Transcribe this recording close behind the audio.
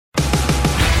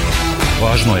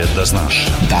Važno je da znaš.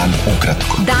 Dan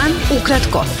ukratko. Dan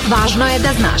ukratko. Važno je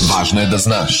da znaš. Važno je da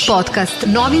znaš. Podcast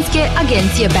novinske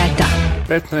agencije Beta.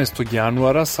 15.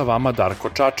 januara sa vama Darko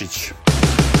Čačić.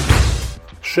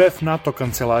 Šef NATO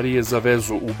kancelarije za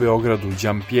vezu u Beogradu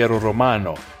Gianpiero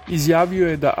Romano izjavio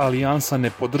je da alijansa ne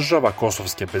podržava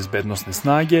kosovske bezbednosne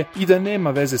snage i da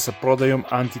nema veze sa prodajom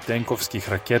antitenkovskih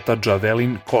raketa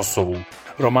Javelin Kosovu.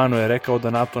 Romano je rekao da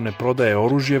NATO ne prodaje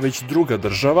oružje već druga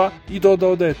država i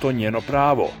dodao da je to njeno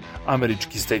pravo.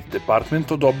 Američki State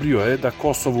Department odobrio je da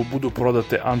Kosovu budu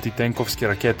prodate antitenkovske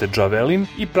rakete Javelin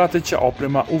i prateća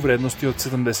oprema u vrednosti od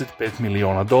 $75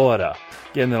 miliona.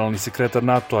 Generalni sekretar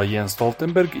NATO-a Jens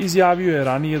Stoltenberg izjavio je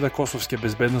ranije da kosovske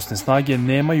bezbednosne snage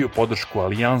nemaju podršku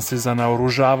alijanse za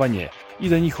naoružavanje i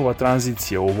da njihova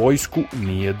tranzicija u vojsku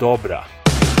nije dobra.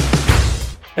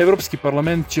 Evropski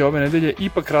parlament će ove nedelje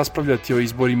ipak raspravljati o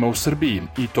izborima u Srbiji,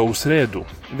 i to u sredu.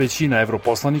 Većina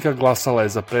evroposlanika glasala je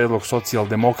za predlog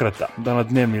socijaldemokrata da na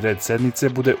dnevni red sednice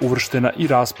bude uvrštena i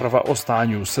rasprava o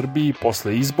stanju u Srbiji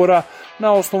posle izbora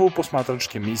na osnovu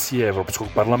posmatračke misije Evropskog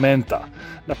parlamenta.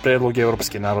 Na predlog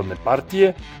Evropske narodne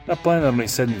partije, na plenarnoj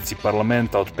sednici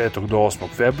parlamenta od 5. do 8.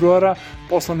 februara,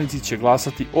 poslanici će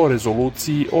glasati o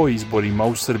rezoluciji o izborima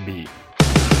u Srbiji.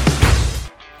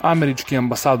 Američki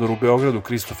ambasador u Beogradu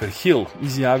Christopher Hill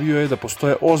izjavio je da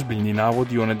postoje ozbiljni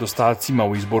navodi o nedostacima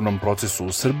u izbornom procesu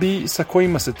u Srbiji sa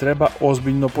kojima se treba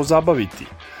ozbiljno pozabaviti.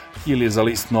 Hill je za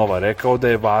list Nova rekao da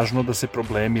je važno da se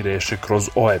problemi reše kroz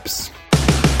OEBS.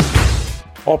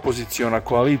 Opoziciona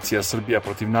koalicija Srbija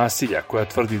protiv nasilja, koja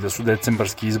tvrdi da su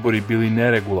decembarski izbori bili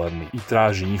neregularni i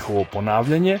traži njihovo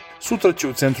ponavljanje, sutra će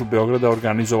u centru Beograda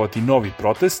organizovati novi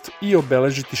protest i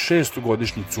obeležiti 6.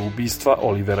 godišnjicu ubistva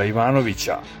Olivera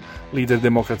Ivanovića. Lider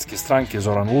Demokratske stranke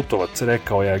Zoran Lutovac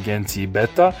rekao je agenciji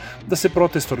Beta da se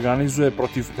protest organizuje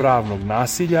protiv pravnog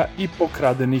nasilja i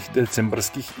pokradenih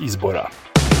decembarskih izbora.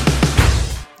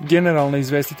 Generalna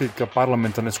izvestiteljka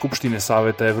Parlamentarne skupštine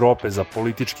Saveta Evrope za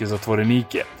političke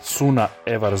zatvorenike Suna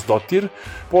Evarsdottir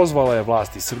pozvala je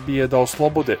vlasti Srbije da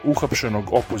oslobode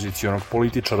uhapšenog opozicionog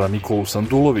političara Nikolu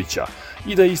Sandulovića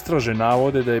i da istraže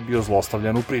navode da je bio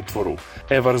zlostavljan u pritvoru.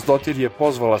 Evarsdottir je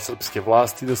pozvala srpske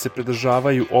vlasti da se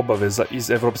pridržavaju obaveza iz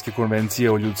Evropske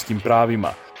konvencije o ljudskim pravima,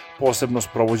 posebno s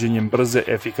provođenjem brze,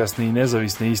 efikasne i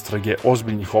nezavisne istrage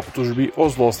ozbiljnih optužbi o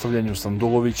zlostavljanju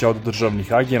Sandulovića od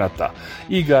državnih agenata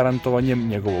i garantovanjem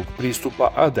njegovog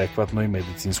pristupa adekvatnoj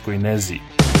medicinskoj nezi.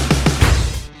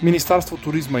 Ministarstvo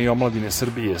turizma i omladine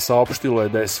Srbije saopštilo je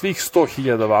da je svih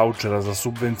 100.000 vaučera za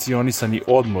subvencionisani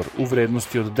odmor u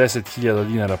vrednosti od 10.000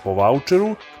 dinara po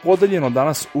vaučeru podeljeno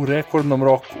danas u rekordnom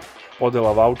roku.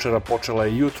 Podela vaučera počela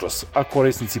je jutros, a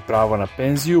korisnici prava na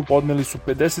penziju podneli su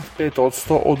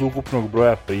 55% od ukupnog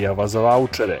broja prijava za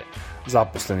vaučere.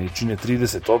 Zaposleni čine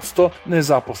 30%,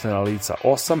 nezaposlena lica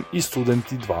 8% i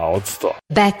studenti 2%.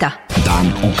 Beta.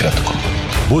 Dan ukratko.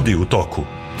 Budi u toku.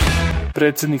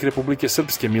 Predsednik Republike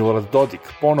Srpske Milorad Dodik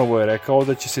ponovo je rekao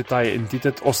da će se taj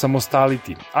entitet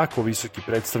osamostaliti ako visoki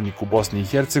predstavnik u Bosni i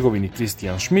Hercegovini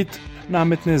Kristijan Schmidt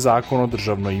nametne zakon o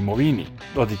državnoj imovini.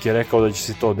 Dodik je rekao da će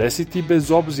se to desiti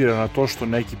bez obzira na to što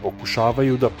neki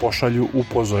pokušavaju da pošalju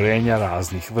upozorenja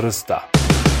raznih vrsta.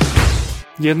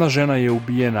 Jedna žena je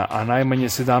ubijena, a najmanje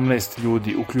 17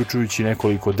 ljudi, uključujući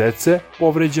nekoliko dece,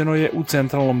 povređeno je u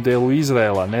centralnom delu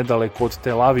Izraela, nedaleko od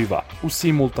Tel Aviva, u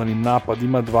simultanim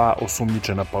napadima dva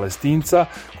osumnjičena Palestinca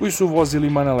koji su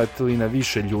vozilima naleteli na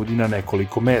više ljudi na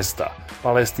nekoliko mesta.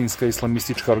 Palestinska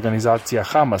islamistička organizacija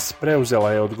Hamas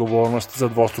preuzela je odgovornost za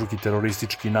dvostruki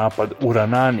teroristički napad u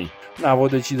Ranani,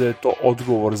 navodeći da je to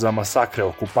odgovor za masakre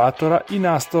okupatora i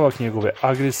nastavak njegove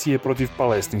agresije protiv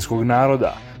palestinskog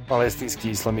naroda. Palestinski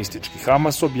islamistički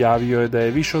Hamas objavio je da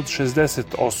je više od 60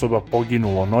 osoba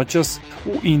poginulo noćas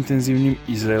u intenzivnim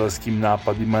izraelskim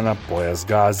napadima na pojas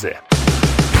Gaze.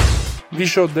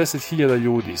 Više od 10.000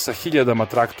 ljudi sa hiljadama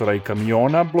traktora i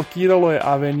kamiona blokiralo je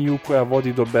aveniju koja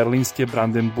vodi do berlinske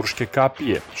Brandenburške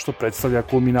kapije, što predstavlja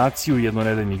kulminaciju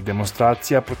jednonedeljnih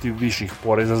demonstracija protiv viših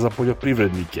poreza za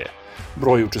poljoprivrednike.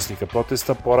 Broj učesnika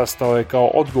protesta porastao je kao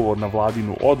odgovor na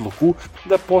vladinu odluku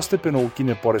da postepeno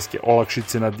ukine poreske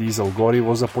olakšice na dizel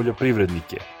gorivo za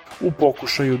poljoprivrednike, u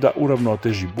pokušaju da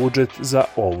uravnoteži budžet za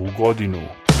ovu godinu.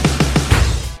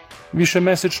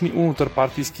 Višemesečni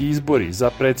unutarpartijski izbori za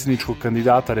predsjedničkog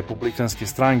kandidata Republikanske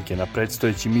stranke na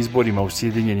predstojećim izborima u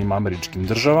Sjedinjenim Američkim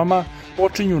Državama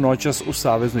počinju noćas u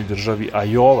saveznoj državi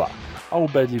Iowa, a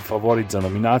ubedljiv favorit za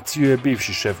nominaciju je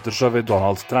bivši šef države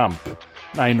Donald Trump.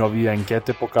 Najnovije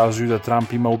ankete pokazuju da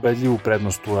Trump ima ubedljivu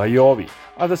prednost u Iowi,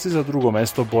 a da se za drugo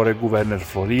mesto bore guverner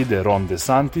Floride Ron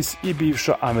DeSantis i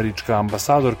bivša američka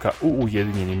ambasadorka u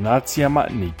Ujedinjenim nacijama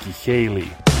Nikki Haley.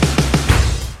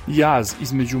 Jaz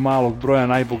između malog broja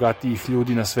najbogatijih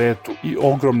ljudi na svetu i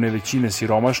ogromne većine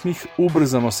siromašnih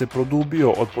ubrzano se produbio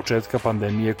od početka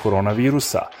pandemije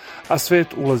koronavirusa, a svet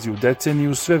ulazi u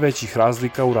deceniju sve većih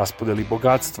razlika u raspodeli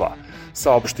bogatstva,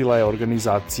 saopštila je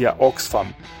organizacija Oxfam.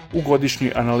 U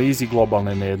godišnjoj analizi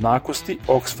globalne nejednakosti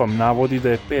Oxfam navodi da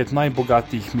je 5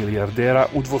 najbogatijih milijardera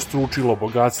udvostručilo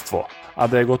bogatstvo, a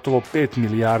da je gotovo 5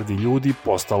 milijardi ljudi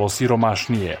postalo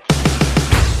siromašnije.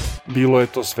 Bilo je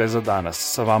to sve za danas.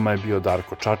 Sa vama je bio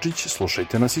Darko Čačić.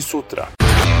 Slušajte nas i sutra.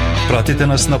 Pratite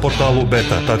nas na portalu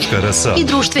beta.rs I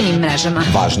društvenim mrežama.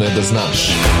 Važno je da znaš.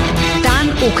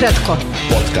 Dan ukratko.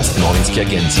 Podcast novinske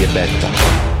agencije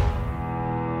Beta.